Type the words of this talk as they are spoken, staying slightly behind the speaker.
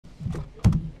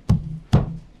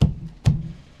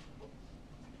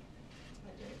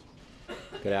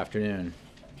Good afternoon.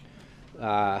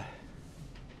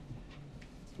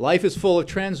 Life is full of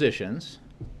transitions,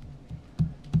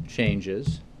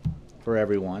 changes for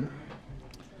everyone.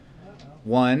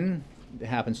 One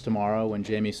happens tomorrow when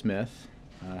Jamie Smith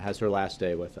has her last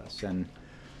day with us, and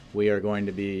we are going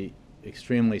to be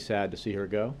extremely sad to see her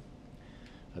go.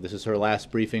 This is her last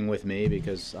briefing with me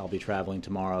because I'll be traveling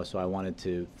tomorrow, so I wanted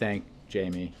to thank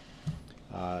Jamie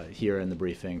here in the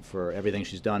briefing for everything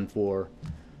she's done for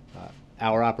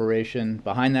our operation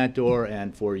behind that door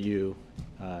and for you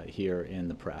here in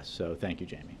the press. So thank you,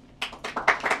 Jamie.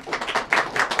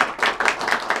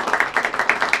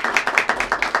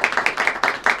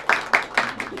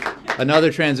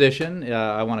 Another transition,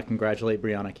 I want to congratulate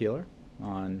Brianna Keeler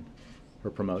on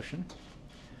her promotion.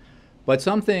 But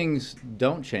some things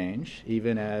don't change,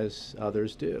 even as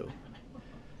others do.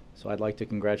 So I'd like to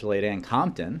congratulate Ann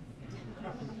Compton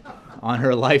on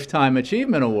her Lifetime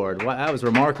Achievement Award. Wow, that was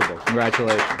remarkable.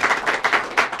 Congratulations.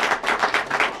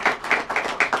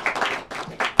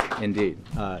 Indeed.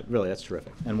 Really, that's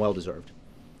terrific and well-deserved.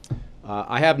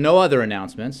 I have no other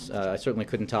announcements. I certainly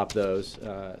couldn't top those,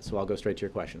 so I'll go straight to your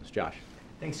questions. Josh.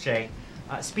 Thanks, Jay.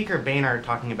 Speaker Boehner,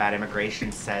 talking about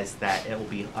immigration, says that it will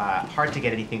be hard to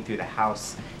get anything through the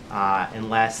House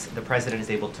unless the president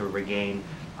is able to regain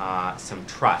some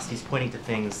trust. He's pointing to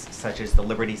things such as the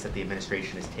liberties that the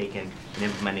administration has taken in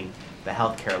implementing the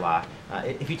health care law.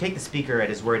 If you take the speaker at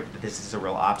his word that this is a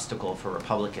real obstacle for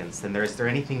Republicans, then is there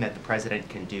anything that the president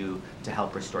can do to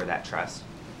help restore that trust?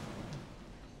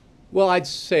 Well, I'd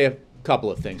say a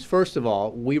couple of things. First of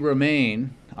all, we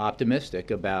remain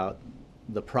optimistic about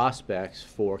the prospects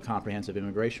for comprehensive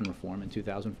immigration reform in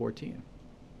 2014.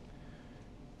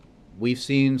 We've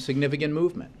seen significant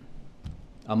movement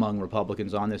among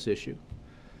Republicans on this issue,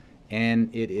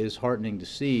 and it is heartening to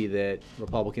see that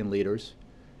Republican leaders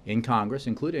in Congress,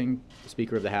 including the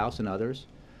Speaker of the House and others,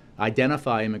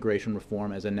 identify immigration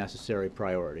reform as a necessary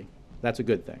priority. That's a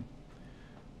good thing.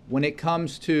 When it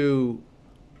comes to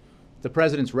the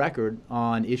president's record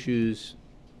on issues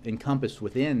encompassed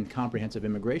within comprehensive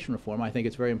immigration reform, I think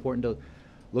it's very important to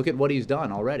look at what he's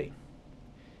done already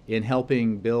in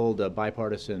helping build a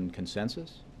bipartisan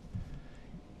consensus,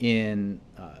 in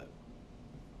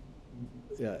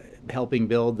helping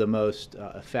build the most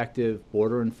effective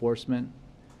border enforcement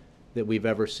that we've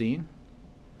ever seen.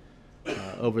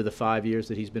 Over the 5 years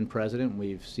that he's been president,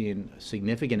 we've seen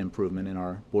significant improvement in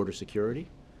our border security.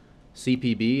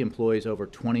 CPB employs over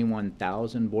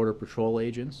 21,000 Border Patrol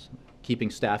agents, keeping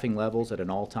staffing levels at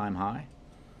an all-time high.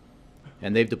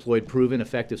 And they've deployed proven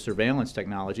effective surveillance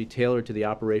technology tailored to the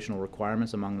operational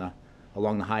requirements along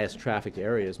the highest trafficked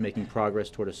areas, making progress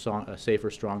toward a safer,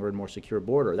 stronger, and more secure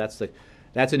border. That's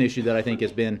an issue that I think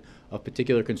has been of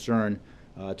particular concern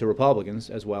to Republicans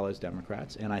as well as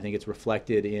Democrats, and I think it's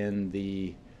reflected in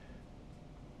the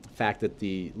fact that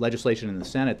the legislation in the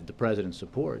Senate that the president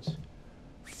supports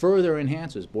further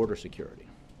enhances border security.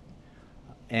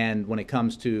 And when it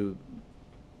comes to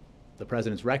the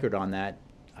president's record on that,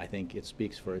 I think it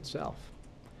speaks for itself.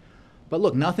 But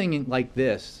look, nothing like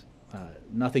this,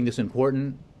 nothing this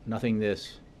important, nothing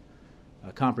this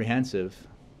comprehensive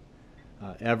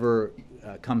ever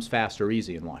comes fast or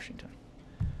easy in Washington.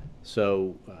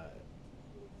 So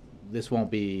this won't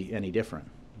be any different.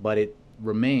 But it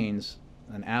remains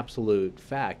an absolute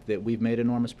fact that we've made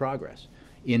enormous progress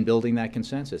in building that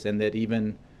consensus, and that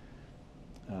even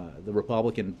the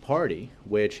Republican Party,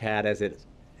 which had as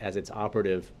its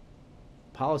operative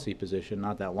policy position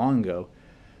not that long ago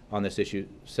on this issue,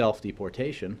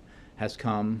 self-deportation, has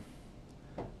come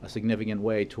a significant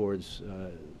way towards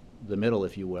the middle,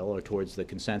 if you will, or towards the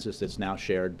consensus that's now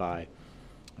shared by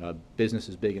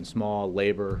businesses big and small,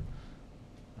 labor,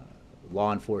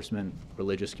 law enforcement,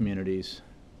 religious communities,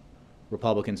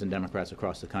 Republicans and Democrats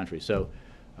across the country. So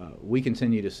we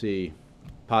continue to see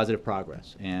positive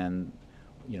progress, and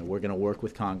we're going to work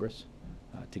with Congress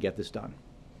to get this done.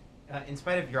 In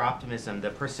spite of your optimism,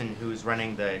 the person who's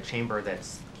running the chamber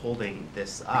that's holding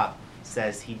this up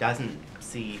says he doesn't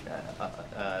see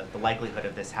the likelihood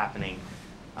of this happening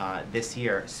this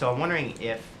year. So I'm wondering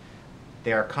if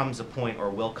there comes a point,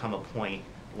 or will come a point,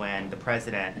 when the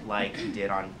president, like he did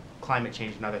on climate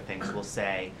change and other things, will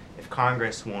say, if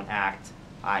Congress won't act,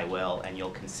 I will, and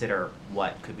you'll consider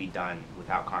what could be done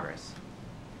without Congress.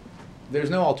 There's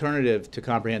no alternative to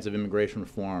comprehensive immigration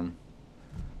reform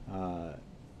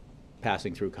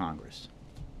passing through Congress.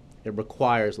 It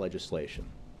requires legislation.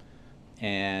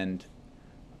 And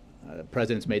the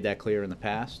president's made that clear in the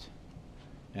past,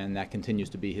 and that continues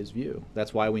to be his view.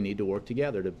 That's why we need to work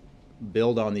together to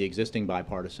build on the existing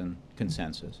bipartisan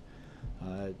consensus,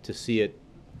 to see it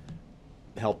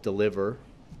help deliver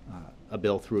a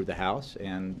bill through the House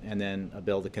and then a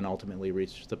bill that can ultimately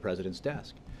reach the president's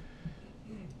desk.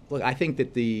 Look, I think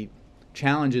that the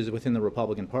challenges within the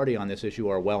Republican Party on this issue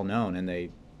are well known, and they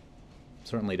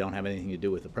certainly don't have anything to do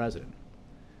with the president.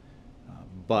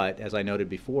 But as I noted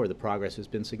before, the progress has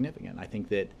been significant. I think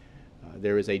that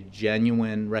there is a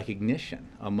genuine recognition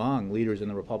among leaders in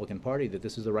the Republican Party that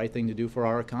this is the right thing to do for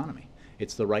our economy.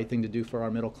 It's the right thing to do for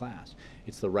our middle class.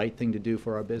 It's the right thing to do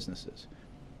for our businesses.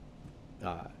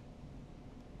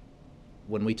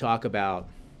 When we talk about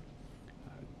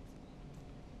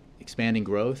expanding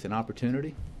growth and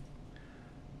opportunity,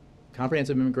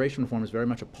 comprehensive immigration reform is very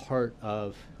much a part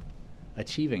of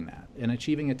achieving that and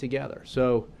achieving it together.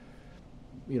 So,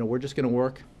 you know, we're just going to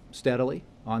work steadily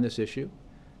on this issue,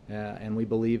 and we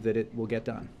believe that it will get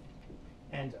done.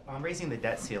 And on raising the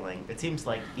debt ceiling, it seems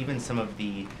like even some of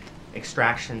the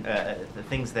extraction, the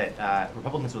things that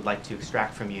Republicans would like to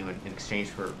extract from you in exchange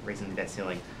for raising the debt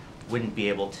ceiling wouldn't be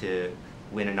able to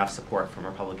win enough support from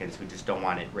Republicans who just don't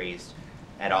want it raised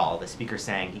at all. The speaker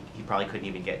saying he probably couldn't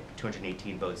even get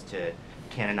 218 votes to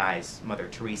canonize Mother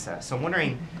Teresa. So I'm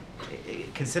wondering,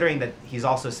 considering that he's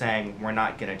also saying we're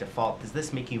not going to default, does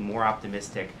this make you more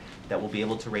optimistic that we'll be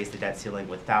able to raise the debt ceiling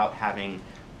without having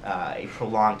a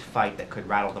prolonged fight that could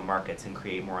rattle the markets and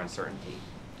create more uncertainty?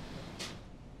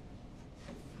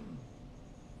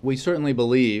 We certainly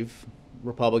believe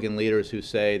Republican leaders who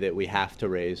say that we have to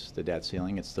raise the debt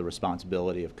ceiling. It's the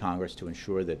responsibility of Congress to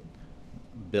ensure that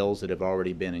bills that have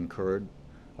already been incurred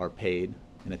are paid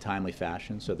in a timely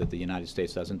fashion so that the United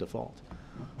States doesn't default.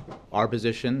 Our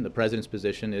position, the President's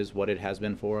position, is what it has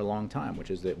been for a long time, which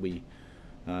is that we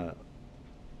are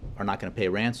not going to pay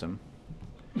ransom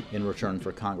in return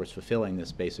for Congress fulfilling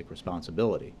this basic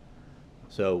responsibility.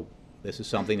 So this is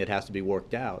something that has to be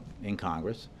worked out in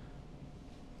Congress.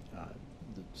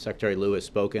 Secretary Lew has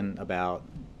spoken about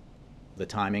the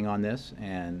timing on this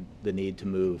and the need to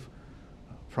move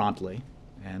promptly,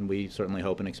 and we certainly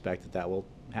hope and expect that that will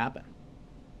happen.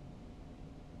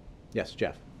 Yes,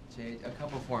 Jeff. Jay, a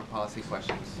couple foreign policy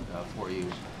questions for you.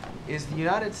 Is the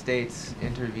United States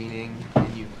intervening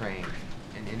in Ukraine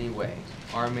in any way,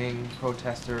 arming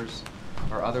protesters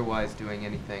or otherwise doing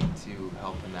anything to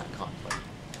help in that conflict?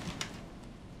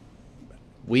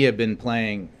 We have been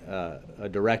playing a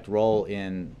direct role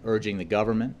in urging the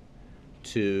government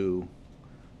to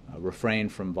refrain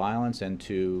from violence and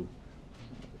to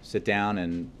sit down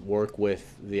and work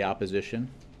with the opposition.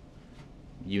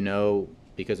 You know,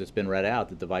 because it's been read out,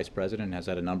 that the Vice President has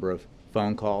had a number of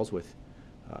phone calls with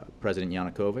President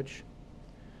Yanukovych.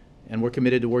 And we're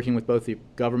committed to working with both the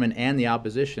government and the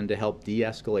opposition to help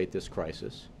de-escalate this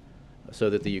crisis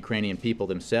so that the Ukrainian people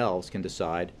themselves can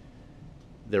decide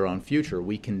their own future.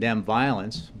 We condemn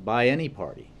violence by any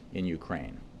party in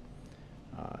Ukraine,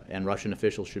 and Russian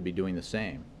officials should be doing the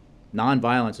same.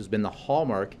 Nonviolence has been the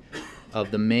hallmark of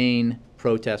the main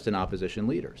protest and opposition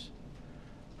leaders,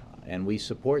 and we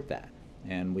support that.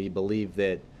 And we believe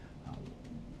that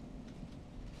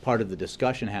part of the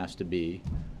discussion has to be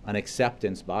an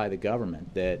acceptance by the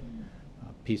government that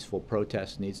peaceful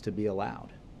protest needs to be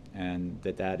allowed, and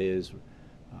that that is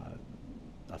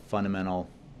a fundamental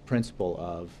principle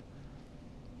of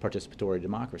participatory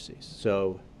democracies.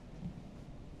 So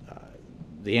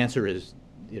the answer is,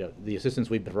 you know, the assistance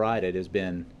we've provided has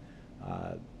been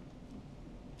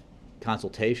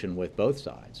consultation with both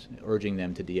sides, urging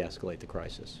them to de-escalate the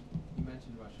crisis. You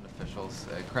mentioned Russian officials.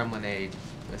 Kremlin aide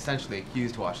essentially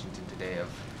accused Washington today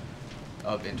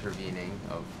of intervening,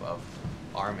 of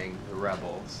arming the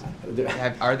rebels.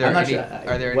 Are there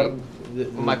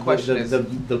any? My question is,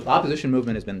 the opposition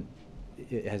movement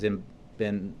has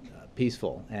been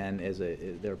peaceful, and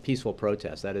they're peaceful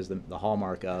protests. That is the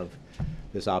hallmark of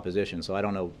this opposition. So I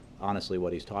don't know honestly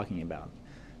what he's talking about.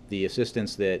 The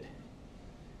assistance that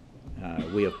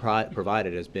we have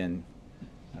provided has been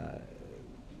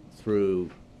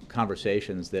through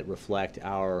conversations that reflect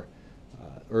our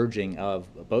urging of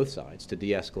both sides to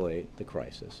de-escalate the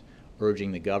crisis,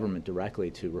 urging the government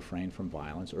directly to refrain from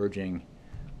violence, urging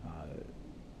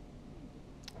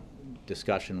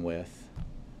discussion with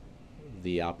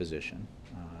the opposition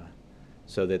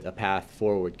so that a path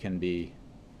forward can be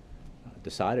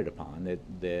decided upon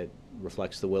that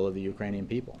reflects the will of the Ukrainian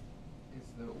people.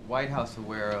 Is the White House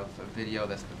aware of a video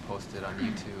that's been posted on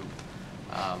YouTube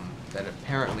that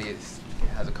apparently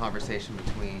has a conversation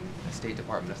between a State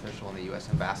Department official and the U.S.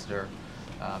 ambassador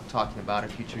talking about a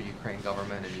future Ukraine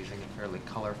government and using a fairly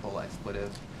colorful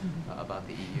expletive about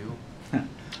the EU?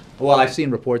 Well, I've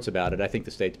seen reports about it. I think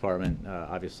the State Department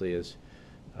obviously is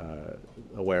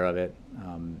aware of it.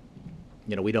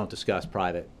 You know, we don't discuss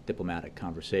private diplomatic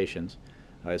conversations.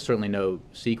 It's certainly no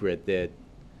secret that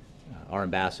Our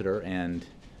ambassador and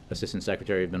Assistant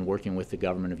Secretary have been working with the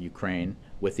government of Ukraine,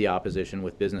 with the opposition,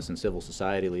 with business and civil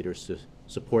society leaders to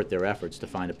support their efforts to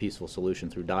find a peaceful solution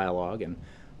through dialogue and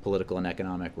political and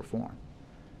economic reform.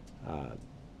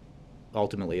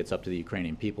 Ultimately, it's up to the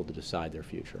Ukrainian people to decide their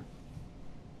future.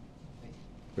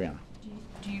 Brianna.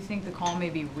 Do you think the call may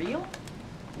be real?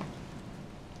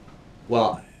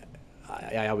 Well,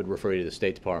 I would refer you to the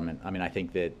State Department. I mean, I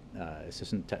think that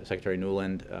Assistant Secretary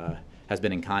Nuland has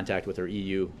been in contact with her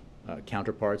EU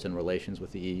counterparts, and relations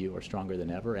with the EU are stronger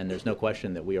than ever. And there's no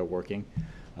question that we are working,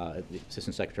 the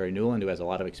Assistant Secretary Nuland, who has a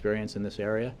lot of experience in this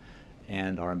area,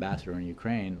 and our ambassador in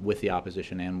Ukraine, with the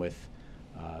opposition and with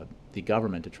the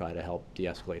government to try to help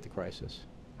de-escalate the crisis.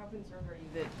 How concerned are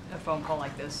you that a phone call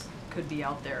like this could be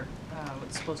out there?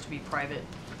 It's supposed to be private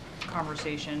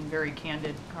conversation, very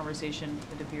candid conversation,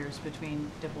 it appears, between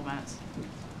diplomats.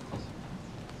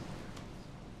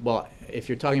 Well, if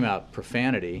you're talking about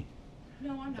profanity.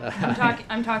 No, I'm not.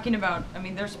 I'm talking about, I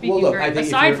mean, they're speaking Well, look, very,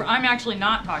 aside from, I'm actually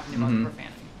not talking about the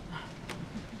profanity.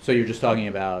 So you're just talking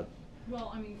about.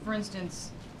 Well, I mean, for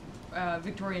instance,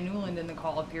 Victoria Nuland in the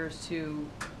call appears to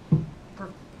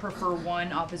prefer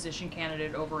one opposition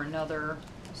candidate over another,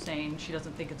 saying she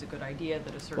doesn't think it's a good idea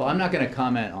that a certain. Well, I'm not going to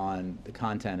comment on the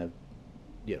content of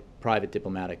private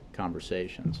diplomatic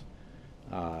conversations.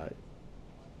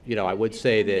 I would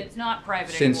say that it's not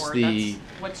private since anymore.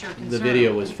 What's your concern? the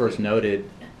video was first noted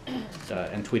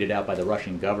and tweeted out by the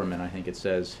Russian government, I think it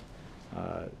says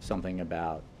something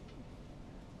about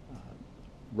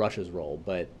Russia's role,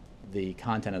 but the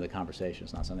content of the conversation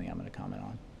is not something I'm going to comment on.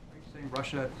 Are you saying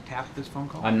Russia tapped this phone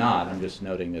call? I'm not. I'm just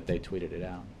noting that they tweeted it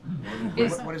out.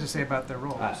 What does it say about their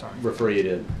role? I'm sorry. Refer you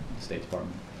to the State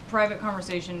Department. Private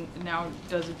conversation now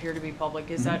does appear to be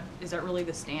public. Is that really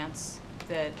the stance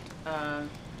that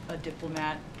a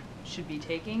diplomat should be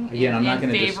taking? Again, I'm not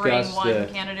going to favoring discuss one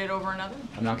candidate over another?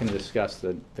 I'm not going to discuss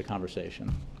the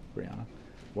conversation, Brianna.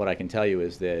 What I can tell you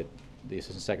is that the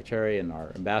Assistant Secretary and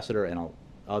our ambassador and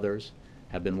others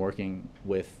have been working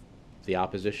with the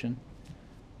opposition,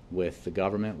 with the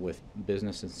government, with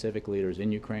business and civic leaders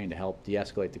in Ukraine to help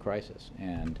de-escalate the crisis,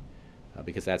 and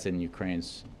because that's in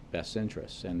Ukraine's best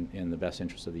interests and in the best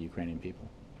interests of the Ukrainian people.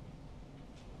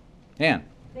 Ann.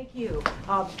 Thank you.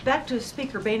 Back to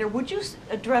Speaker Boehner, would you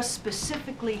address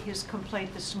specifically his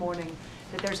complaint this morning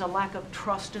that there's a lack of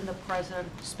trust in the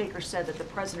president? The Speaker said that the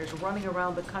president is running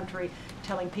around the country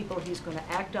telling people he's going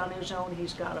to act on his own.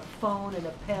 He's got a phone and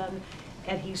a pen,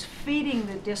 and he's feeding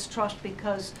the distrust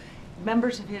because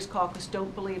members of his caucus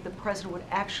don't believe the president would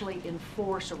actually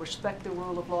enforce or respect the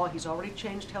rule of law. He's already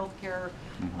changed health care,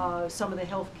 some of the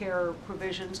health care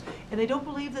provisions, and they don't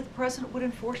believe that the president would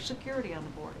enforce security on the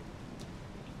border.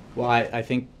 Well, I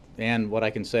think, and what I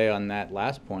can say on that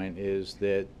last point is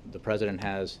that the president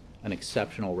has an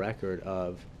exceptional record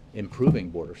of improving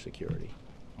border security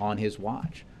on his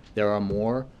watch. There are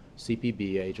more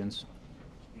CPB agents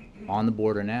on the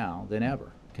border now than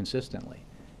ever, consistently.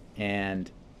 And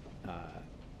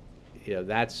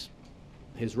that's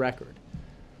his record.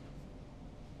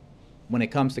 When it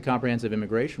comes to comprehensive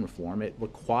immigration reform, it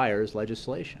requires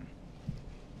legislation.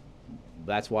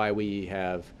 That's why we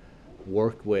have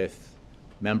worked with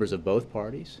members of both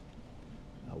parties,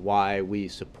 why we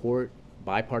support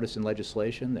bipartisan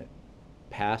legislation that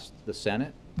passed the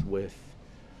Senate with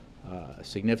a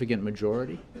significant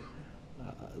majority,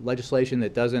 legislation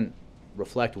that doesn't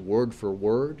reflect word for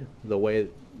word the way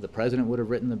the president would have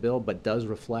written the bill, but does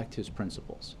reflect his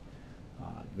principles,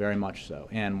 very much so,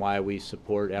 and why we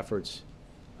support efforts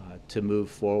to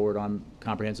move forward on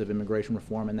comprehensive immigration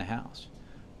reform in the House.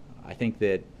 I think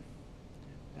that,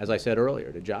 as I said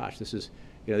earlier to Josh, this is,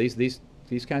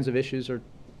 these kinds of issues are,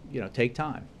 take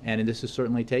time, and this has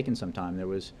certainly taken some time. There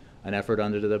was an effort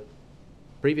under the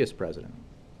previous president,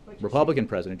 Republican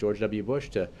president George W. Bush,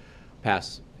 to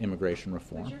pass immigration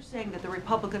reform. But you're saying that the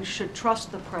Republicans should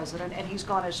trust the president, and he's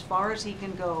gone as far as he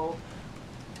can go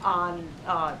on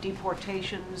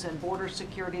deportations and border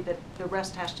security, that the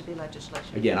rest has to be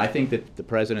legislation. Again, I think that the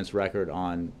president's record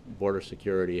on border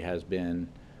security has been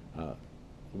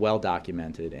well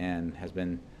documented and has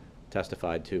been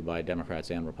testified to by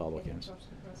Democrats and Republicans.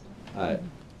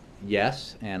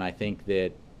 Yes, and I think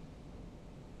that,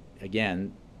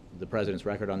 again, the president's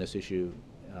record on this issue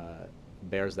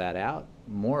bears that out.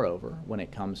 Moreover, when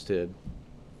it comes to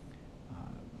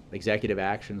executive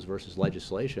actions versus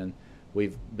legislation,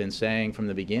 we've been saying from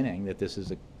the beginning that this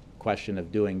is a question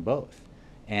of doing both.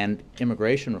 And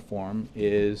immigration reform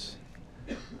is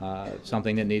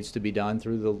something that needs to be done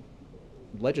through the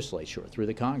legislature, through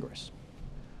the Congress.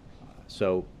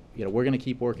 So, we're going to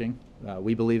keep working.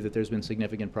 We believe that there's been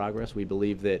significant progress. We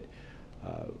believe that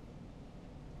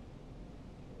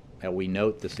We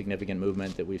note the significant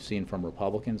movement that we've seen from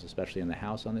Republicans, especially in the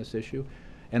House, on this issue,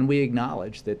 and we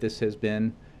acknowledge that this has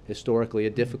been historically a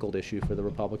difficult issue for the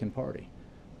Republican Party.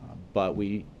 But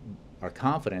we are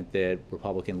confident that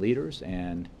Republican leaders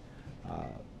and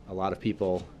a lot of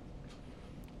people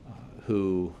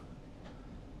who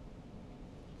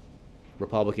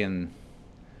Republican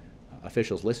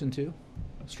officials listen to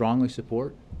strongly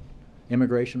support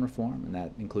immigration reform, and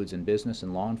that includes in business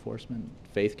and law enforcement,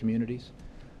 faith communities.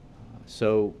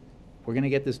 So we're going to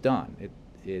get this done.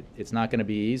 It's not going to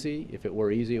be easy. If it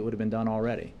were easy, it would have been done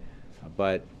already.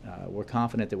 But we're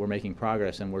confident that we're making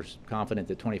progress, and we're confident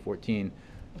that 2014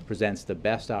 presents the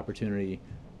best opportunity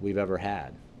we've ever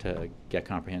had to get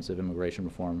comprehensive immigration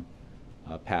reform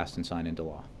passed and signed into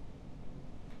law.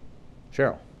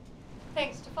 Cheryl.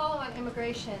 Thanks. To follow on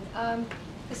immigration,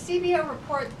 the CBO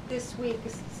report this week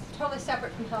is totally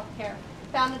separate from healthcare.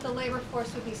 Found that the labor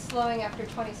force would be slowing after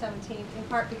 2017, in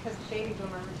part because of baby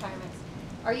boomer retirements.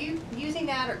 Are you using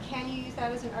that, or can you use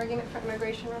that as an argument for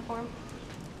immigration reform?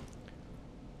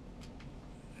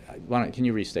 Can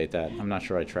you restate that? I'm not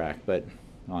sure I tracked, but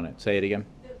on it. Say it again.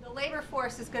 The labor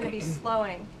force is going to be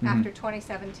slowing after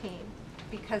 2017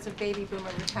 because of baby boomer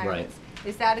retirements. Right.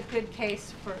 Is that a good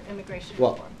case for immigration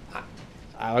Well, reform?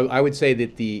 I would say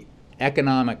that the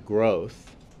economic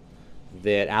growth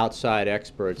that outside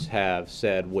experts have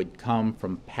said would come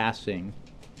from passing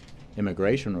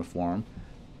immigration reform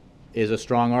is a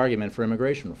strong argument for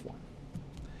immigration reform.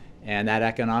 And that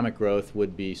economic growth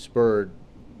would be spurred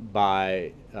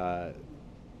by,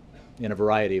 in a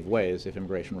variety of ways, if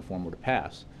immigration reform were to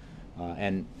pass.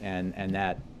 And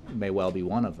that may well be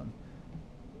one of them.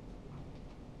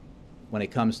 When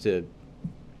it comes to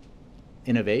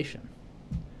innovation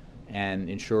and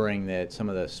ensuring that some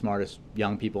of the smartest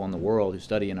young people in the world who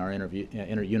study in our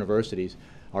universities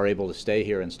are able to stay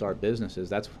here and start businesses,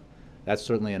 that's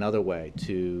certainly another way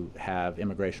to have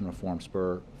immigration reform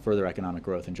spur further economic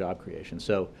growth and job creation.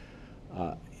 So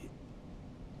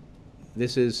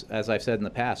this is, as I've said in the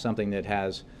past, something that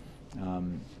has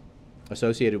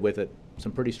associated with it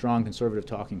some pretty strong conservative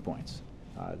talking points.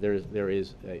 There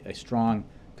is a strong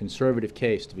conservative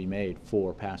case to be made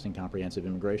for passing comprehensive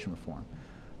immigration reform.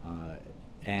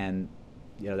 And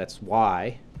that's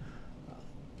why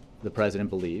the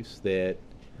President believes that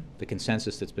the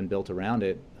consensus that's been built around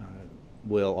it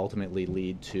will ultimately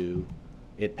lead to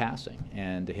it passing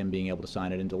and to him being able to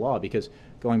sign it into law. Because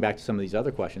going back to some of these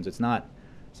other questions, it's not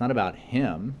about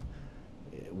him.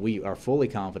 We are fully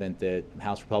confident that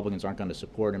House Republicans aren't going to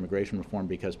support immigration reform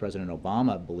because President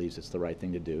Obama believes it's the right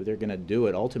thing to do. They're going to do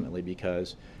it ultimately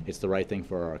because it's the right thing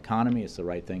for our economy, it's the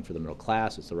right thing for the middle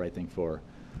class, it's the right thing for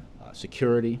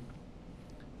security,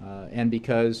 and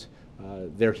because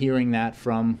they're hearing that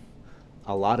from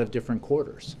a lot of different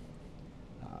quarters,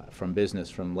 from business,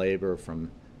 from labor,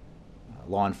 from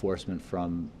law enforcement,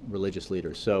 from religious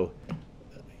leaders. So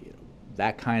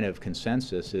that kind of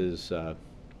consensus is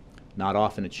not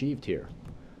often achieved here.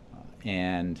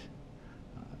 And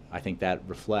I think that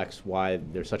reflects why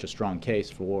there's such a strong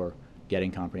case for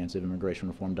getting comprehensive immigration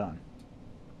reform done.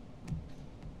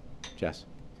 Jess? Is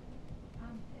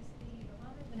the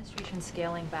Obama administration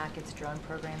scaling back its drone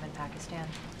program in Pakistan?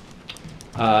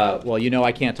 Well,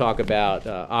 I can't talk about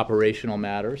operational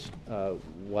matters.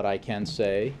 What I can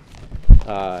say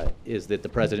is that the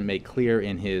President made clear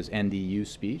in his NDU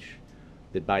speech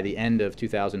that by the end of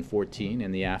 2014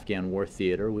 in the Afghan war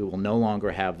theater, we will no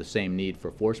longer have the same need for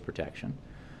force protection,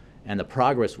 and the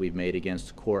progress we've made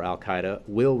against core al-Qaeda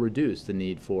will reduce the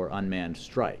need for unmanned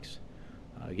strikes.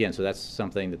 Again, so that's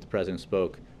something that the President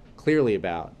spoke clearly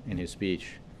about in his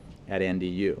speech at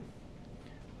NDU.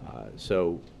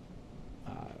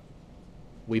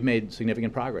 We've made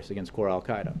significant progress against core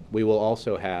al-Qaeda. We will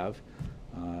also have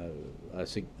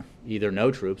either no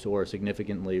troops or a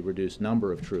significantly reduced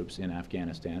number of troops in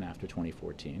Afghanistan after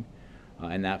 2014,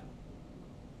 and that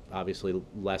obviously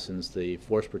lessens the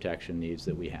force protection needs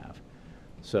that we have.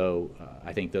 So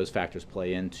I think those factors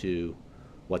play into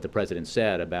what the President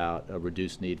said about a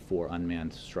reduced need for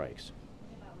unmanned strikes.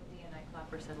 What about what D.N.I.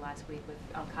 Clapper said last week with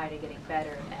al-Qaeda getting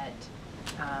better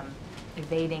at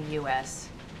evading U.S.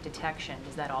 detection?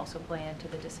 Does that also play into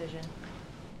the decision?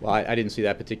 Well, I didn't see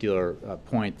that particular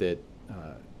point that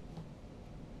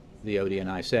the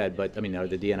ODNI said, but the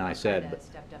DNI said. Al-Qaeda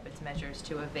stepped up its measures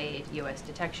to evade U.S.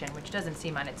 detection, which doesn't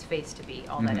seem on its face to be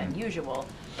all that unusual.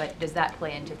 But does that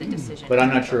play into the decision? But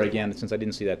I'm not sure. Again, since I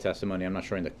didn't see that testimony, I'm not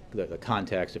sure in the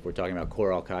context if we're talking about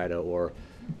core al-Qaeda or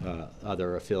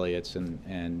other affiliates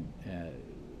and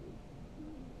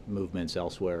movements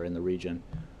elsewhere in the region.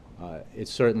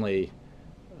 It's certainly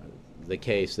the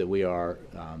case that we are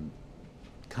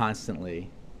constantly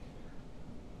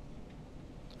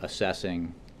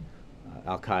assessing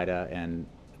Al-Qaeda and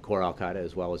core Al-Qaeda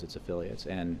as well as its affiliates,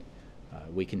 and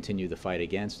we continue the fight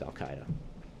against Al-Qaeda.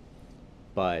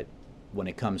 But when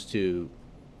it comes to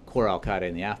core Al-Qaeda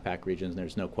in the AfPak regions,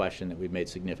 there's no question that we've made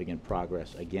significant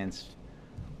progress against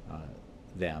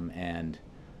them, and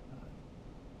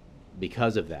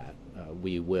because of that,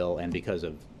 we will, and because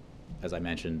of, as I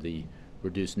mentioned, the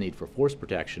reduced need for force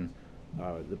protection,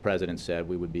 the President said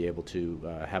we would be able to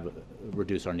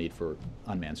reduce our need for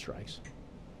unmanned strikes.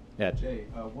 Ed. Jay,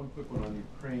 one quick one on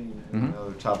Ukraine and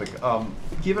another topic.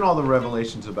 Given all the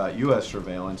revelations about U.S.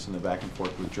 surveillance and the back and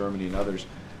forth with Germany and others,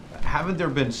 haven't there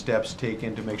been steps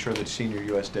taken to make sure that senior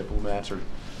U.S. diplomats are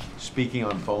speaking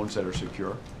on phones that are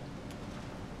secure?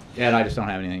 Ed, I just don't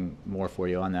have anything more for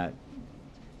you on that.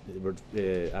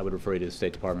 I would refer you to the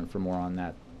State Department for more on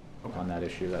that, on that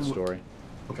issue, that story.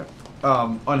 Okay.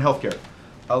 On healthcare,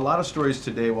 a lot of stories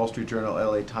today, Wall Street Journal,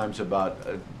 LA Times, about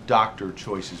doctor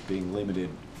choices being limited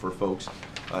for folks,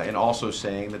 and also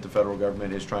saying that the federal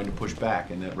government is trying to push back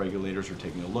and that regulators are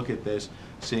taking a look at this,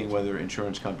 seeing whether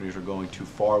insurance companies are going too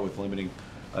far with limiting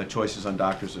choices on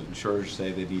doctors. Insurers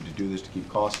say they need to do this to keep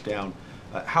costs down.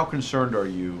 How concerned are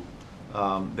you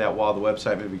that while the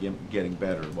website may be getting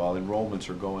better, while enrollments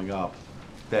are going up,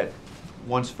 that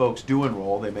once folks do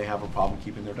enroll, they may have a problem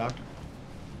keeping their doctor?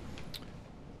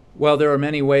 Well, there are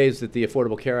many ways that the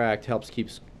Affordable Care Act helps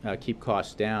keep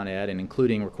costs down, Ed, and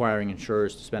including requiring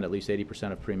insurers to spend at least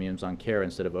 80% of premiums on care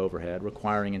instead of overhead,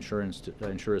 requiring insurers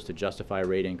to justify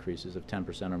rate increases of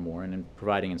 10% or more, and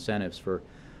providing incentives for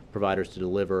providers to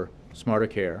deliver smarter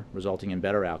care, resulting in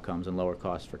better outcomes and lower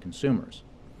costs for consumers.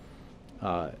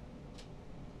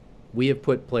 We have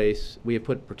put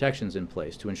protections in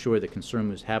place to ensure that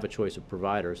consumers have a choice of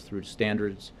providers through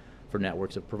standards for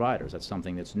networks of providers. That's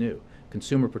something that's new.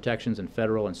 Consumer protections in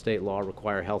federal and state law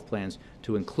require health plans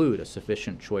to include a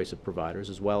sufficient choice of providers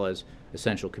as well as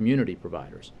essential community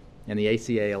providers. And the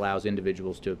ACA allows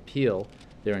individuals to appeal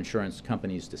their insurance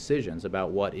company's decisions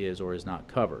about what is or is not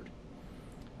covered.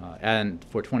 And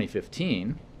for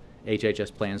 2015,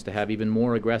 HHS plans to have even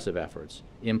more aggressive efforts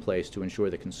in place to ensure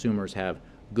that consumers have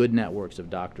good networks of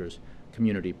doctors,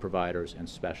 community providers, and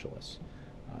specialists.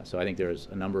 So I think there's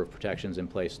a number of protections in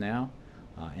place now,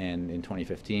 and in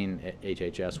 2015,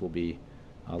 HHS will be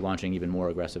launching even more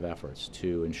aggressive efforts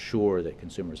to ensure that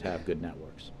consumers have good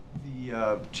networks.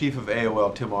 The chief of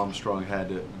AOL, Tim Armstrong,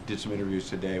 did some interviews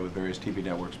today with various TV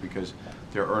networks because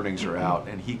their earnings are out,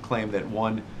 and he claimed that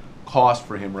one cost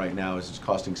for him right now is it's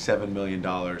costing $7 million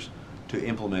to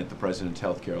implement the president's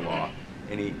health care law.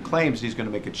 And he claims he's going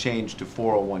to make a change to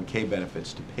 401k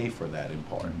benefits to pay for that in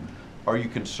part. Are you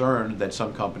concerned that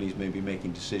some companies may be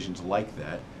making decisions like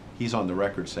that? He's on the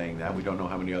record saying that. We don't know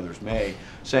how many others may.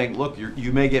 Saying, look,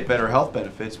 you may get better health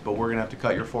benefits, but we're going to have to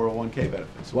cut your 401k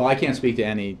benefits. Well, I can't speak to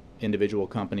any individual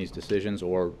company's decisions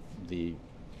or the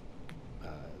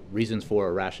reasons for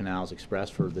or rationales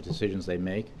expressed for the decisions they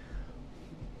make.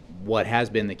 What has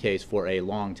been the case for a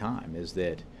long time is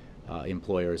that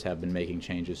employers have been making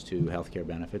changes to health care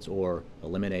benefits or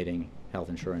eliminating health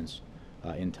insurance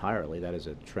entirely. That is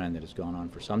a trend that has gone on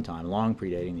for some time, long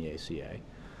predating the ACA.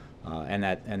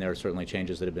 And there are certainly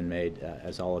changes that have been made,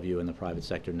 as all of you in the private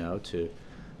sector know, to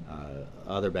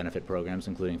other benefit programs,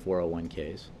 including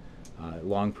 401ks,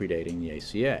 long predating the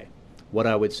ACA. What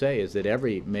I would say is that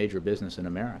every major business in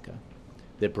America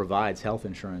that provides health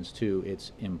insurance to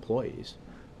its employees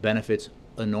benefits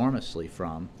enormously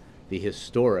from the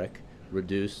historic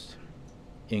reduced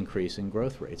increase in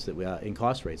growth rates in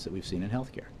cost rates that we've seen in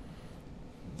healthcare.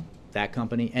 That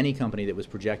company, any company that was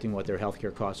projecting what their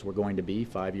healthcare costs were going to be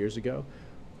 5 years ago,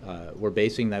 were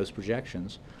basing those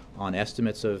projections on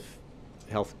estimates of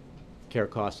healthcare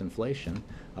cost inflation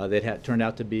that had turned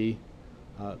out to be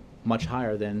much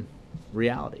higher than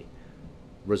reality,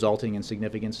 resulting in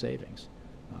significant savings.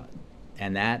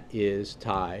 And that is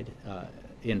tied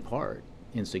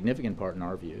in significant part in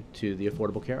our view, to the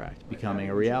Affordable Care Act becoming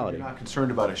a reality. You're not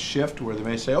concerned about a shift where they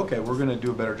may say, okay, we're going to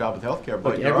do a better job with healthcare,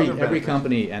 but look, every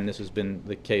company, and this has been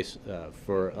the case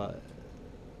for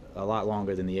a lot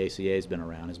longer than the ACA has been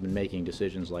around, has been making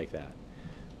decisions like that.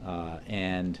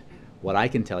 And what I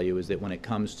can tell you is that when it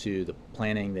comes to the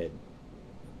planning that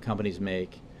companies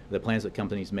make, the plans that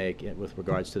companies make with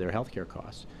regards to their healthcare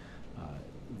costs,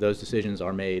 those decisions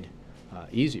are made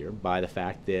easier by the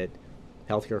fact that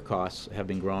healthcare costs have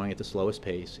been growing at the slowest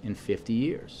pace in 50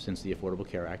 years since the Affordable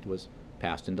Care Act was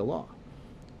passed into law.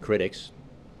 Critics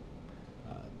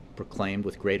proclaimed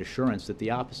with great assurance that the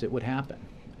opposite would happen.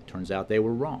 It turns out they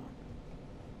were wrong.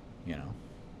 You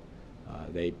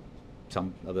know,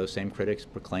 some of those same critics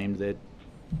proclaimed that,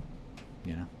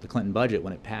 you know, the Clinton budget,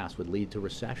 when it passed, would lead to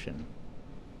recession.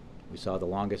 We saw the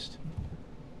longest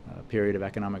period of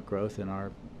economic growth in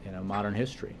our modern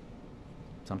history.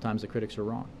 Sometimes the critics are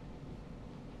wrong.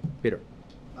 Peter.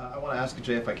 I want to ask you,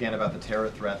 Jay, if I can, about the terror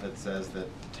threat that says that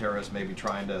terrorists may be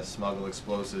trying to smuggle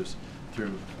explosives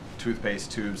through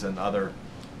toothpaste tubes and other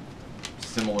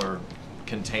similar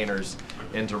containers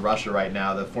into Russia right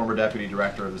now. The former Deputy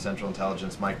Director of the Central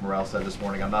Intelligence, Mike Morrell, said this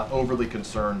morning, "I'm not overly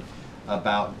concerned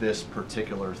about this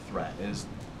particular threat." Is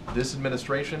this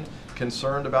administration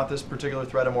concerned about this particular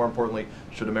threat, and more importantly,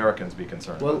 should Americans be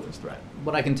concerned about this threat?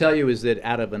 What I can tell you is that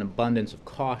out of an abundance of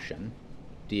caution,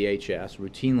 DHS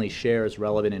routinely shares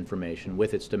relevant information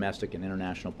with its domestic and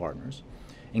international partners,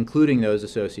 including those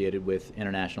associated with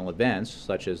international events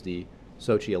such as the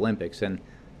Sochi Olympics, and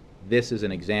this is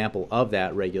an example of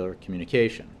that regular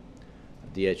communication.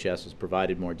 DHS has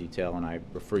provided more detail, and I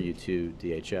refer you to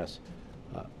DHS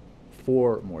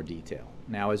for more detail.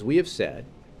 Now, as we have said,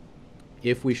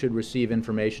 if we should receive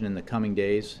information in the coming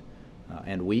days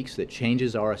and weeks that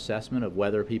changes our assessment of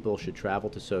whether people should travel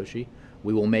to Sochi,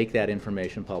 we will make that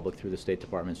information public through the State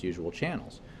Department's usual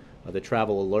channels. The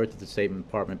travel alert that the State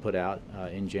Department put out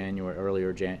in January,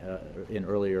 earlier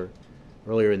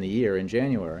in the year, in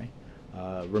January,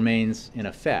 remains in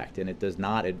effect, and it does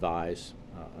not advise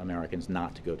Americans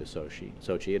not to go to Sochi.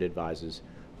 It advises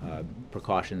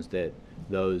precautions that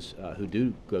those who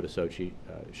do go to Sochi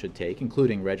should take,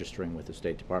 including registering with the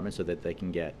State Department so that they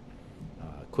can get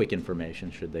quick information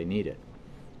should they need it.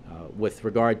 With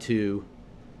regard to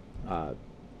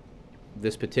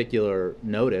this particular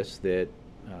notice that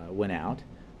went out,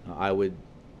 I would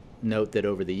note that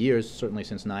over the years, certainly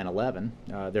since 9/11,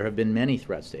 there have been many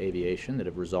threats to aviation that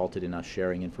have resulted in us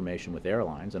sharing information with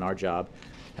airlines, and our job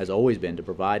has always been to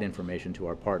provide information to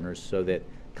our partners so that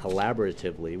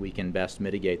collaboratively we can best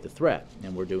mitigate the threat,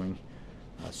 and we're doing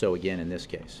so again in this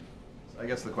case. I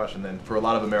guess the question then, for a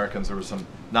lot of Americans, there were some,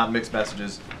 not mixed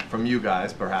messages from you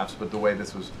guys perhaps, but the way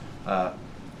this was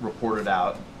reported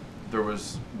out, there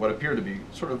was what appeared to be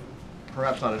sort of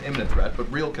perhaps not an imminent threat,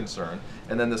 but real concern.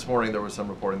 And then this morning there was some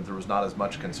reporting that there was not as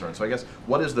much concern. So I guess,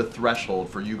 what is the threshold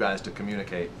for you guys to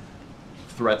communicate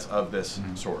threats of this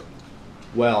sort?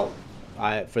 Well,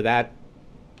 for that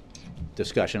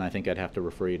discussion, I think I'd have to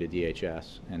refer you to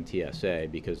DHS and TSA,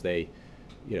 because they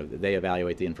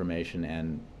evaluate the information,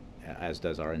 and as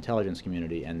does our intelligence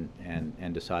community,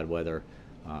 and decide whether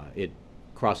it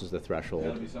crosses the threshold.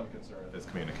 There'll be some concern if it's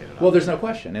communicated. Well, there's no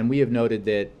question, and we have noted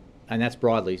that, and that's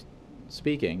broadly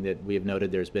speaking, that we have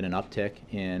noted there's been an uptick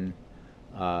in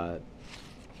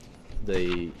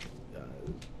the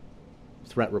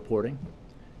threat reporting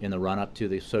in the run-up to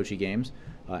the Sochi Games,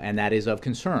 and that is of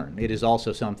concern. It is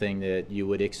also something that you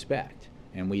would expect,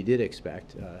 and we did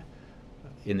expect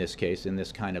in this case, in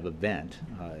this kind of event.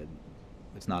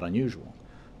 It's not unusual.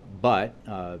 But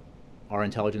our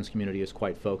intelligence community is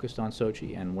quite focused on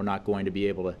Sochi, and we're not going to be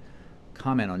able to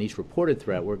comment on each reported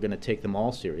threat. We're going to take them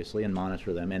all seriously and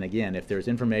monitor them. And again, if there's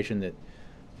information that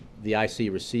the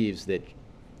IC receives that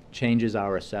changes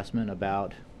our assessment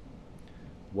about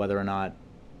whether or not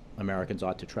Americans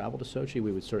ought to travel to Sochi,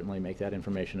 we would certainly make that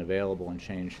information available and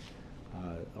change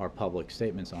our public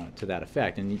statements on it to that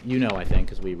effect. And you know, I think,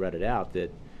 because we read it out,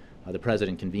 that the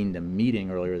President convened a meeting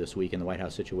earlier this week in the White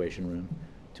House Situation Room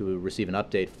to receive an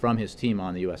update from his team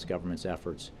on the U.S. government's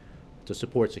efforts to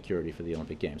support security for the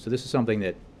Olympic Games. So this is something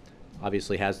that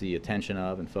obviously has the attention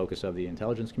of and focus of the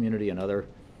intelligence community and other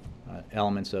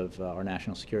elements of our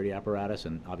national security apparatus,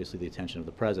 and obviously the attention of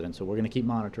the President. So we're going to keep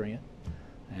monitoring it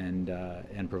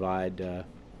and provide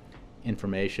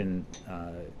information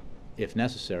if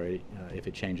necessary, if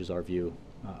it changes our view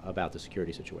about the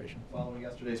security situation. Following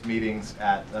yesterday's meetings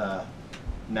at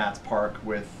Nats Park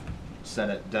with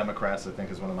Senate Democrats, I think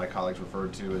is one of my colleagues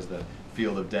referred to as the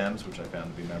field of Dems, which I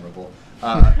found to be memorable.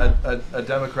 A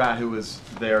Democrat who was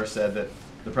there said that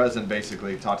the President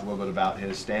basically talked a little bit about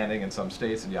his standing in some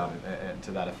states and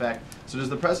to that effect. So does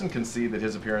the President concede that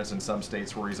his appearance in some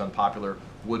states where he's unpopular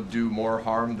would do more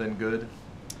harm than good?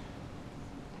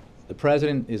 The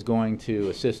President is going to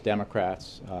assist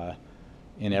Democrats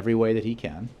in every way that he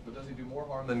can. But does he do more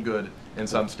harm than good in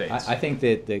some states? I think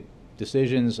that the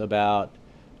decisions about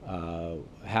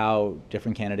how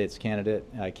different candidates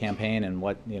campaign and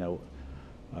what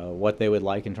they would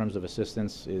like in terms of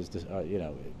assistance is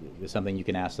something you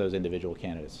can ask those individual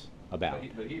candidates about.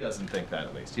 But he doesn't think that,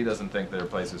 at least. He doesn't think there are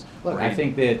places. Look, I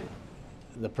think that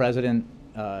the President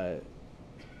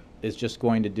is just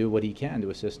going to do what he can to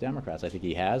assist Democrats. I think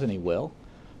he has, and he will.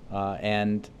 I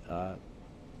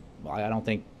don't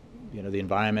think the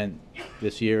environment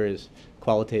this year is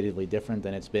qualitatively different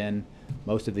than it's been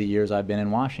most of the years I've been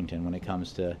in Washington when it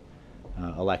comes to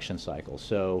election cycles.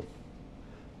 So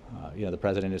You know, the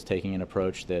president is taking an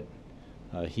approach that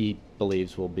he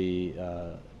believes will be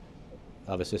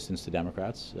of assistance to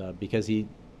Democrats because he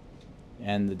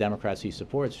and the Democrats he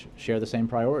supports share the same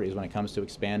priorities when it comes to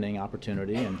expanding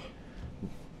opportunity and,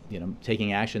 you know,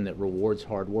 taking action that rewards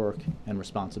hard work and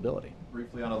responsibility.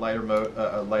 Briefly, on a lighter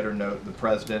note, the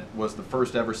president was the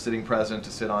first ever sitting president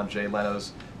to sit on Jay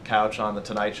Leno's couch on The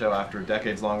Tonight Show after a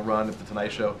decades-long run at The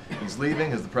Tonight Show. He's leaving.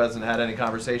 Has the president had any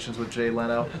conversations with Jay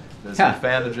Leno? Is he a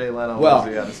fan of Jay Leno? Well, what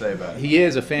does he have to say about it? He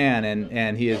is a fan,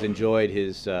 and he has enjoyed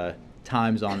his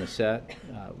times on the set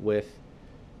with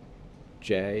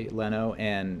Jay Leno,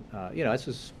 and you know, this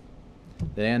is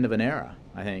the end of an era,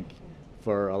 I think,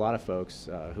 for a lot of folks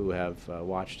who have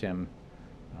watched him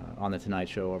on The Tonight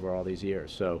Show over all these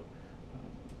years. So,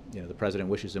 you know, the president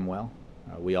wishes him well.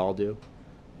 We all do,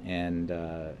 and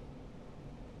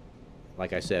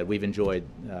like I said, we've enjoyed.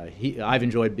 I've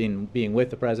enjoyed being with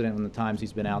the president in the times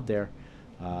he's been out there,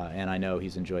 and I know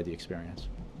he's enjoyed the experience.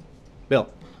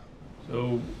 Bill.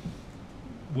 So,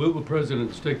 will the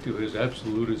president stick to his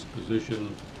absolutist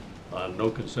position on no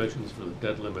concessions for the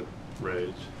debt limit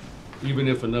raise, even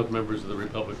if enough members of the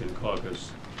Republican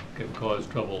caucus can cause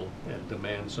trouble and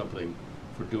demand something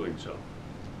for doing so?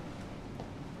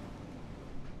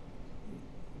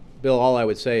 Bill, all I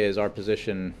would say is our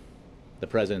position, the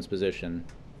president's position,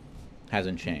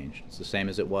 hasn't changed. It's the same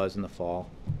as it was in the fall,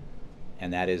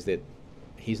 and that is that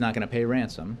he's not going to pay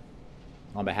ransom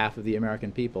on behalf of the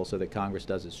American people so that Congress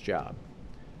does its job.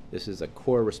 This is a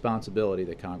core responsibility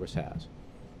that Congress has.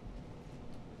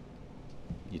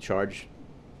 You charge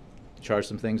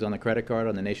some things on the credit card,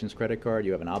 on the nation's credit card,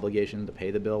 you have an obligation to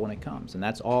pay the bill when it comes, and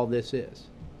that's all this is.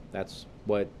 That's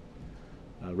what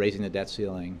raising the debt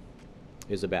ceiling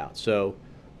is about. So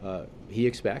he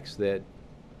expects that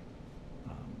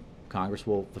Congress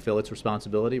will fulfill its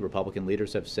responsibility. Republican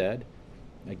leaders have said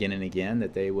again and again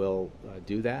that they will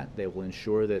do that. They will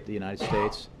ensure that the United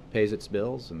States pays its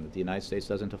bills and that the United States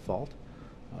doesn't default.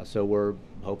 So we're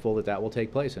hopeful that that will take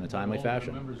place in a timely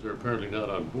fashion. Members are apparently not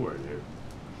on board here.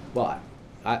 Well,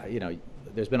 you know,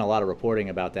 there's been a lot of reporting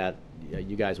about that.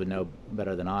 You guys would know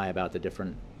better than I about the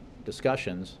different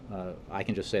discussions. I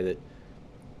can just say that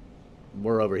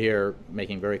we're over here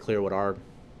making very clear what our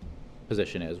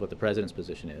position is, what the president's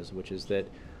position is, which is that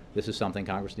this is something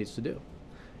Congress needs to do.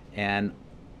 And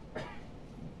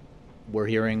we're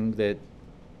hearing that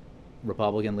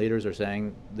Republican leaders are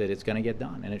saying that it's going to get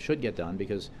done, and it should get done,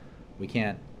 because we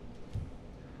can't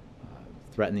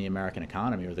threaten the American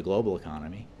economy or the global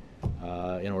economy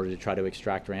in order to try to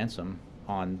extract ransom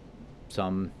on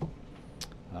some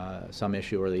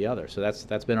issue or the other. So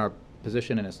that's been our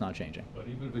position, and it's not changing. But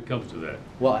even if it comes to that?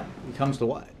 Well, it comes to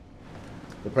what?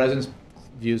 The president's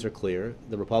views are clear.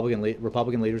 The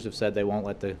Republican leaders have said they won't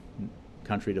let the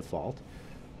country default,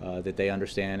 that they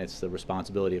understand it's the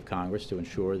responsibility of Congress to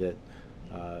ensure that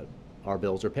our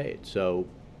bills are paid. So,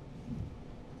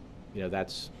 you know,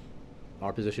 that's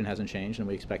our position hasn't changed, and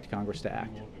we expect Congress to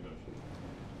act.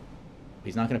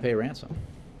 He's not going to pay a ransom.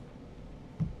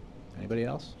 Anybody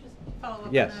else? Just to follow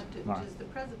up Yes, on that, Mara. how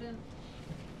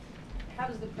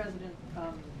does the president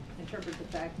interpret the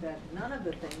fact that none of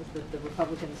the things that the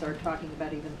Republicans are talking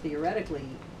about, even theoretically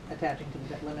attaching to the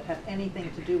debt limit, have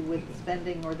anything to do with the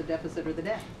spending or the deficit or the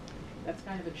debt? That's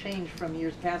kind of a change from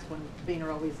years past when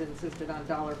Boehner always insisted on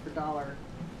dollar for dollar.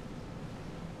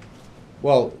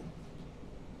 Well,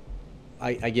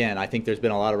 again, I think there's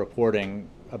been a lot of reporting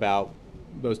about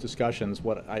those discussions.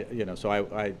 I'm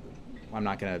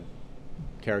not going to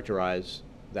characterize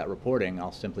that reporting.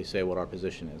 I'll simply say what our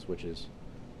position is, which is,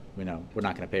 we're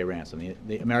not going to pay ransom.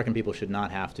 The American people should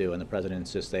not have to, and the president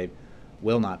insists they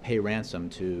will not pay ransom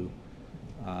to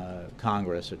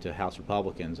Congress or to House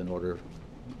Republicans in order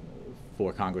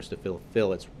for Congress to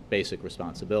fulfill its basic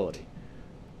responsibility.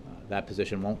 That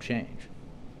position won't change.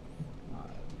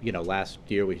 Last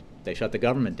year they shut the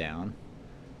government down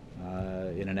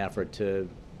in an effort to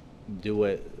do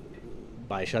it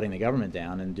by shutting the government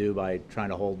down and do by trying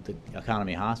to hold the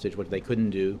economy hostage, what they couldn't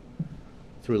do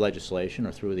through legislation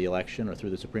or through the election or through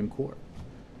the Supreme Court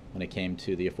when it came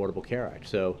to the Affordable Care Act.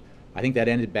 So I think that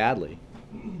ended badly,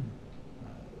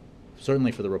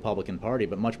 certainly for the Republican Party,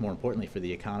 but much more importantly for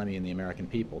the economy and the American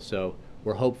people. So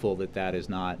we're hopeful that that is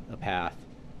not a path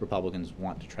Republicans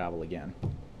want to travel again.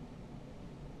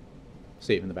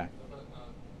 Steve, in the back.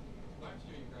 Last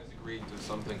year you guys agreed to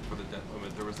something for the debt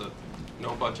limit. There was a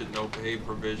no budget, no pay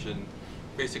provision,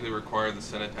 basically required the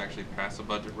Senate to actually pass a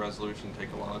budget resolution,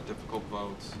 take a lot of difficult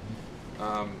votes.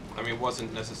 It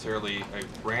wasn't necessarily a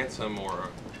ransom or,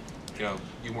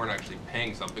 you weren't actually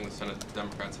paying something. The Senate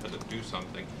Democrats had to do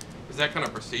something. Is that kind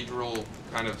of procedural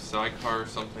kind of sidecar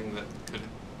something that could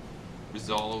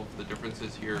resolve the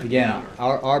differences here? Again,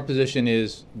 our position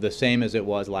is the same as it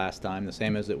was last time, the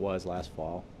same as it was last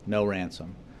fall. No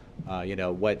ransom. You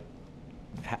know,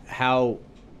 how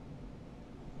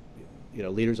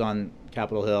leaders on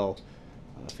Capitol Hill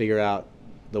figure out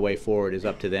the way forward is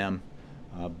up to them,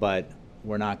 but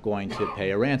we're not going to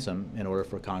pay a ransom in order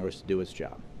for Congress to do its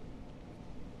job.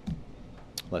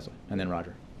 Leslie, and then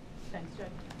Roger. Thanks, Jay.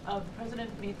 The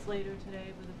President meets later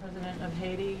today with the President of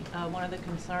Haiti. One of the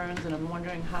concerns, and I'm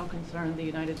wondering how concerned the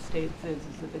United States is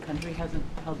that the country hasn't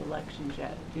held elections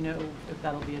yet. Do you know if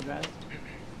that'll be addressed?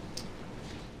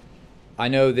 I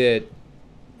know that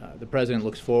the President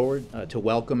looks forward to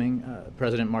welcoming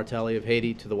President Martelly of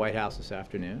Haiti to the White House this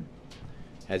afternoon.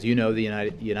 As you know,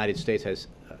 the United States has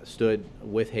stood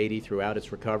with Haiti throughout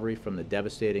its recovery from the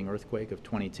devastating earthquake of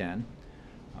 2010.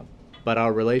 But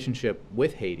our relationship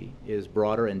with Haiti is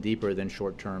broader and deeper than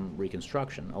short-term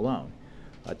reconstruction alone.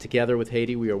 Together with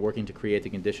Haiti, we are working to create the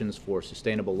conditions for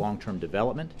sustainable long-term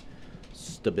development,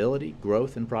 stability,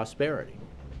 growth, and prosperity.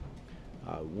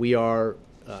 We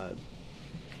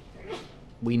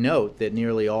note that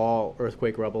nearly all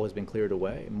earthquake rubble has been cleared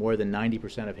away. More than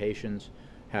 90% of Haitians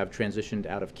have transitioned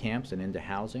out of camps and into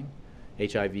housing.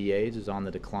 HIV/AIDS is on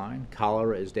the decline.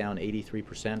 Cholera is down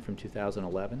 83% from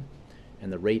 2011.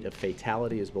 And the rate of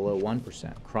fatality is below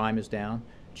 1%. Crime is down.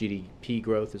 GDP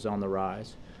growth is on the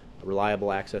rise.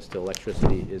 Reliable access to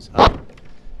electricity is up.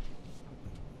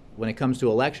 When it comes to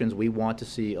elections, we want to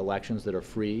see elections that are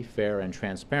free, fair, and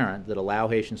transparent, that allow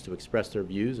Haitians to express their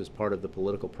views as part of the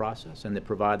political process, and that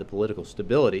provide the political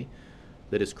stability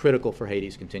that is critical for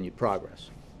Haiti's continued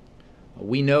progress.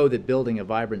 We know that building a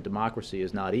vibrant democracy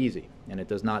is not easy, and it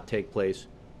does not take place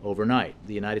overnight.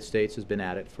 The United States has been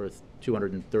at it for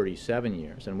 237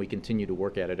 years, and we continue to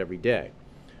work at it every day.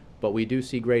 But we do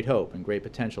see great hope and great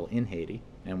potential in Haiti,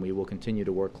 and we will continue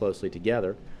to work closely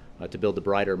together to build a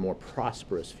brighter, more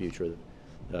prosperous future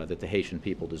that the Haitian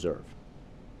people deserve.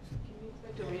 Can you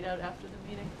expect a readout after the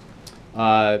meeting?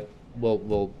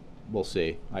 We'll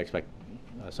see. I expect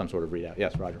some sort of readout.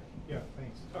 Yes, Roger. Yeah,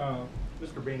 thanks.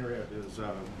 Mr. Boehner at his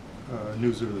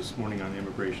newsletter this morning on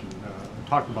immigration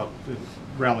talked about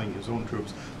rallying his own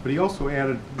troops, but he also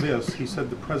added this. He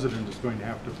said the president is going to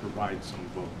have to provide some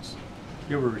votes. Do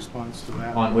you have a response to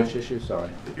that? On which issue? Sorry.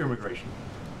 Immigration.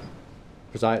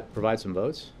 Provide some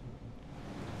votes?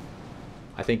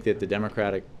 I think that the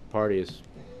Democratic Party is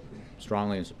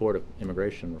strongly in support of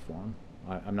immigration reform.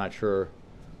 I'm not sure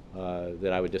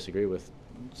that I would disagree with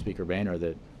Speaker Boehner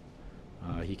that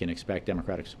he can expect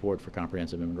Democratic support for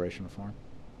comprehensive immigration reform.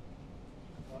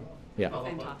 Yeah.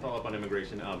 Follow up on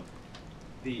immigration.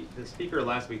 The speaker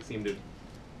last week seemed to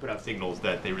put out signals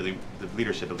that the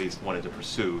leadership at least wanted to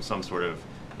pursue some sort of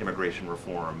immigration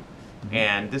reform. Mm-hmm.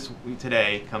 And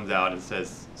today comes out and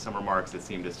says some remarks that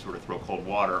seem to sort of throw cold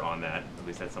water on that, at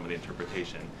least that's some of the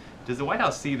interpretation. Does the White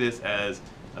House see this as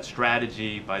a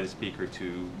strategy by the speaker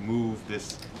to move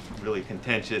this really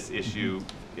contentious issue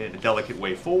in a delicate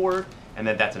way forward, and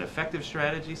that that's an effective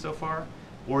strategy so far?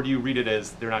 Or do you read it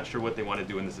as they're not sure what they want to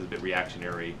do and this is a bit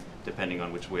reactionary depending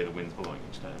on which way the wind's blowing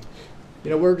each time? You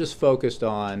know, we're just focused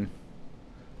on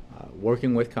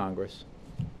working with Congress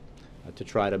to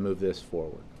try to move this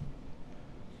forward.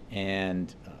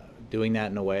 And doing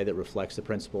that in a way that reflects the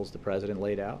principles the President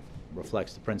laid out,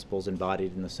 reflects the principles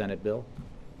embodied in the Senate bill,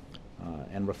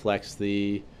 and reflects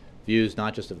the views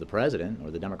not just of the President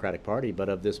or the Democratic Party, but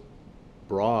of this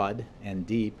broad and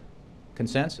deep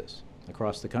consensus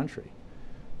across the country.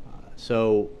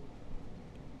 So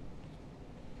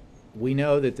we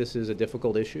know that this is a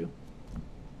difficult issue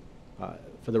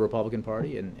for the Republican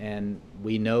Party, and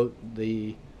we note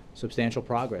the substantial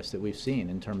progress that we've seen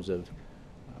in terms of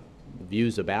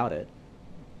views about it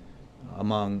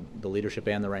among the leadership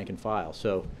and the rank and file.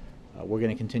 So we're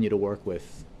going to continue to work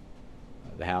with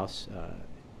the House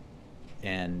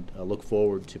and look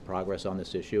forward to progress on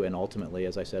this issue, and ultimately,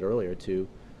 as I said earlier, to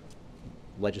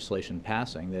legislation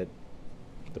passing that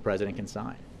the President can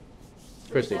sign.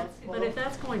 Christie. But if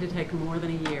that's going to take more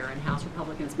than a year, and House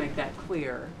Republicans make that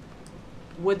clear,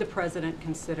 would the President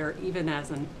consider, even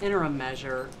as an interim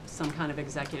measure, some kind of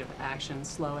executive action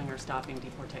slowing or stopping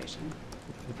deportation?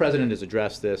 The President has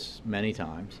addressed this many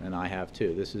times, and I have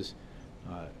too. This is,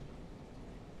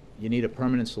 you need a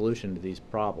permanent solution to these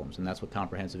problems, and that's what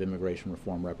comprehensive immigration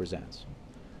reform represents.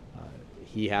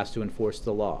 He has to enforce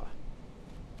the law.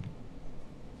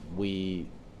 We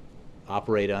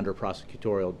operate under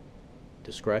prosecutorial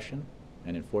discretion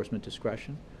and enforcement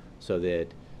discretion so that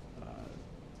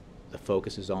the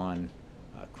focus is on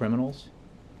criminals.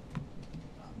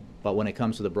 But when it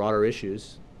comes to the broader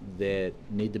issues that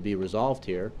need to be resolved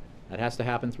here, That has to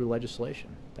happen through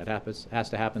legislation. That has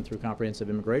to happen through comprehensive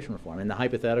immigration reform. And the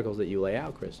hypotheticals that you lay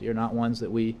out, Christy, are not ones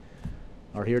that we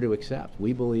are here to accept.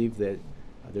 We believe that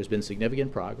there's been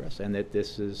significant progress and that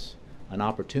this is an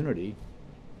opportunity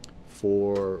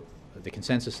for the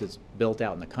consensus that's built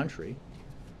out in the country,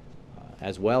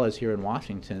 as well as here in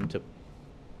Washington, to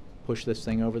push this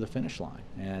thing over the finish line.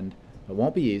 And it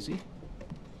won't be easy.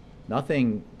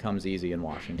 Nothing comes easy in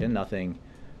Washington, nothing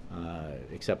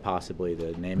except possibly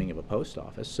the naming of a post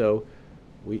office. So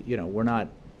we're not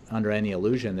under any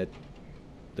illusion that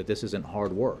this isn't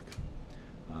hard work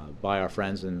by our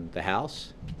friends in the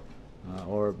House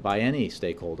or by any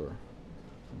stakeholder.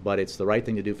 But it's the right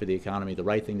thing to do for the economy, the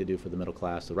right thing to do for the middle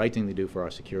class, the right thing to do for our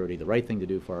security, the right thing to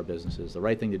do for our businesses, the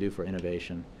right thing to do for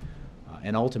innovation.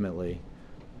 And ultimately,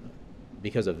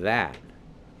 because of that,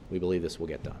 we believe this will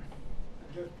get done.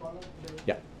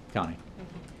 Yeah, Connie.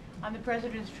 On the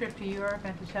President's trip to Europe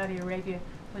and to Saudi Arabia,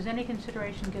 was any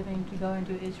consideration given to go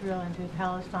into Israel and to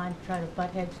Palestine to try to butt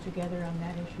heads together on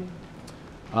that issue?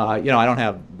 I don't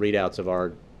have readouts of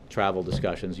our travel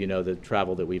discussions. The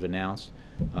travel that we've announced.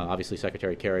 Obviously,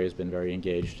 Secretary Kerry has been very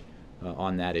engaged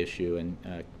on that issue,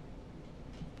 and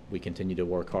we continue to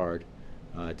work hard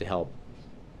to help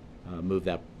move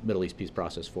that Middle East peace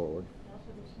process forward.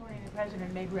 Also, this morning, the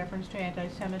President made reference to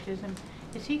anti-Semitism.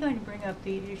 Is he going to bring up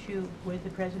the issue with the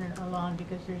President Hollande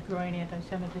because there's growing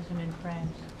anti-Semitism in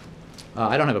France?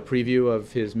 I don't have a preview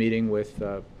of his meeting with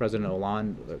President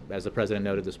Hollande. As the President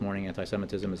noted this morning,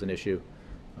 anti-Semitism is an issue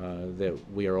that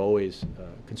we are always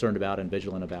concerned about and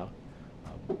vigilant about.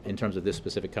 In terms of this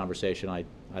specific conversation, I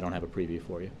don't have a preview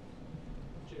for you.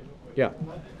 Jay, yeah. I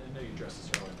know you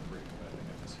addressed this earlier in the briefing, but I think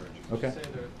I misheard you. Okay. Did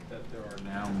you say that there are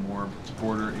now more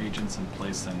border agents in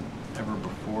place than ever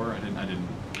before? I didn't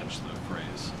catch the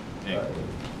phrase.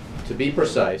 To be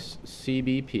precise,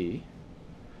 CBP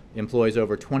employs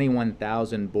over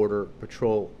 21,000 Border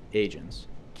Patrol agents,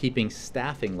 keeping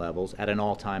staffing levels at an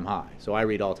all-time high. So I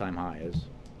read all-time high as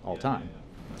all-time.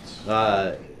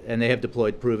 And they have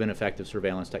deployed proven effective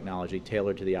surveillance technology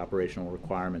tailored to the operational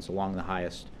requirements along the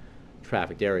highest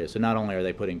trafficked areas. So not only are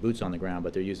they putting boots on the ground,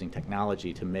 but they're using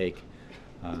technology to make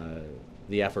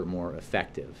the effort more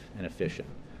effective and efficient.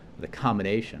 The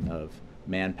combination of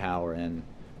manpower and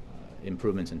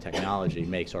improvements in technology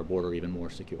makes our border even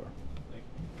more secure.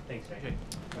 Thanks, Jay.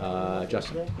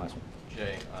 Justin, last one.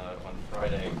 Jay, on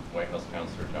Friday, White House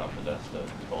Counselor John Podesta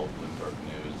told Bloomberg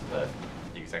News that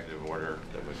the executive order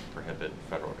that would prohibit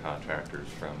federal contractors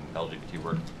from LGBT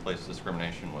workplace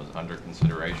discrimination was under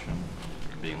consideration,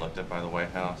 being looked at by the White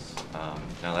House.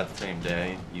 Now that same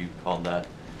day, you called that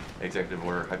executive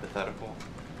order hypothetical.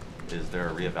 Is there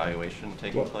a reevaluation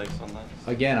taking place on this?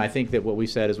 Again, I think that what we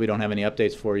said is we don't have any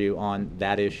updates for you on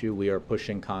that issue. We are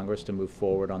pushing Congress to move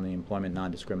forward on the Employment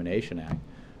Non-Discrimination Act.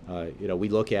 We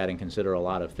look at and consider a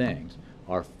lot of things.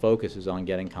 Our focus is on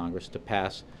getting Congress to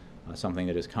pass something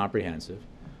that is comprehensive,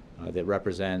 that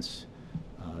represents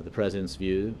the President's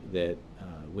view that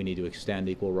we need to extend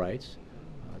equal rights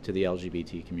to the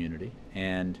LGBT community.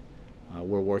 And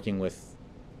we're working with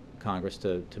Congress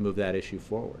to move that issue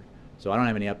forward. So I don't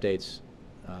have any updates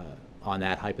on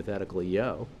that hypothetical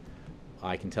EO.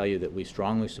 I can tell you that we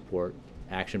strongly support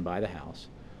action by the House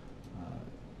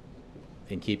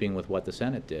in keeping with what the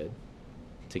Senate did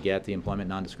to get the Employment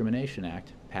Non-Discrimination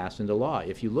Act passed into law.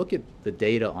 If you look at the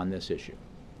data on this issue,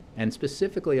 and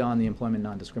specifically on the Employment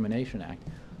Non-Discrimination Act,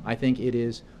 I think it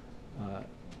is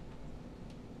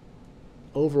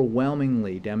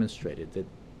overwhelmingly demonstrated that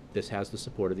this has the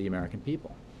support of the American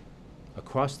people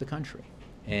across the country.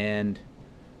 And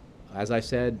as I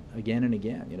said again and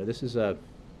again, this is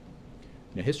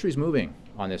history's moving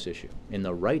on this issue in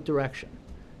the right direction,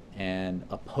 and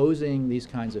opposing these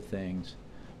kinds of things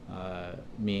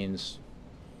means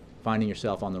finding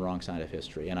yourself on the wrong side of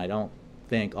history. And I don't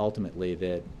think ultimately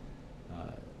that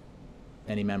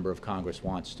any member of Congress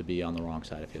wants to be on the wrong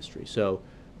side of history. So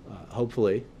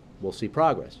hopefully we'll see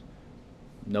progress.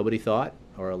 Nobody thought,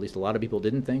 or at least a lot of people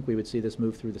didn't think, we would see this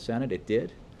move through the Senate. It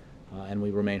did. And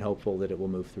we remain hopeful that it will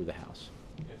move through the House.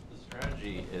 If the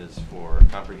strategy is for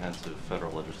comprehensive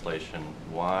federal legislation,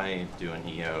 why do an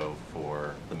EO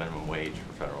for the minimum wage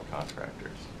for federal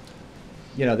contractors?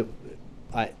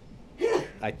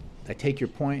 I take your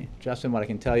point, Justin. What I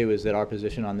can tell you is that our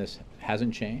position on this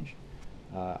hasn't changed.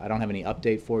 I don't have any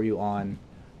update for you on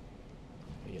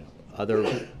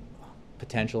other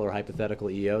potential or hypothetical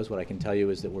EOs. What I can tell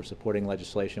you is that we're supporting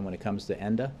legislation when it comes to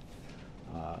ENDA.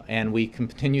 And we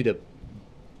continue to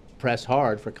press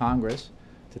hard for Congress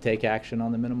to take action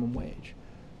on the minimum wage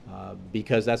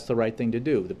because that's the right thing to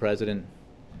do. The President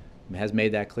has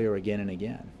made that clear again and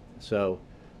again. So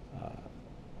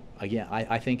again,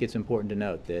 I think it's important to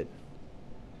note that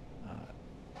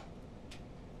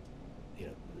you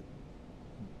know,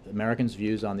 Americans'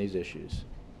 views on these issues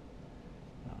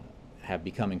have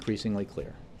become increasingly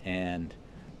clear, and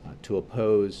to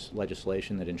oppose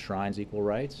legislation that enshrines equal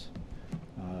rights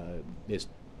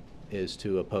is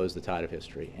to oppose the tide of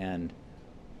history. And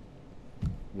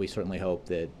we certainly hope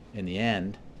that in the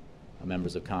end,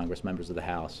 members of Congress, members of the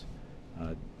House,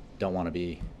 don't want to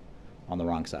be on the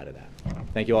wrong side of that.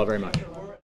 Thank you all very much.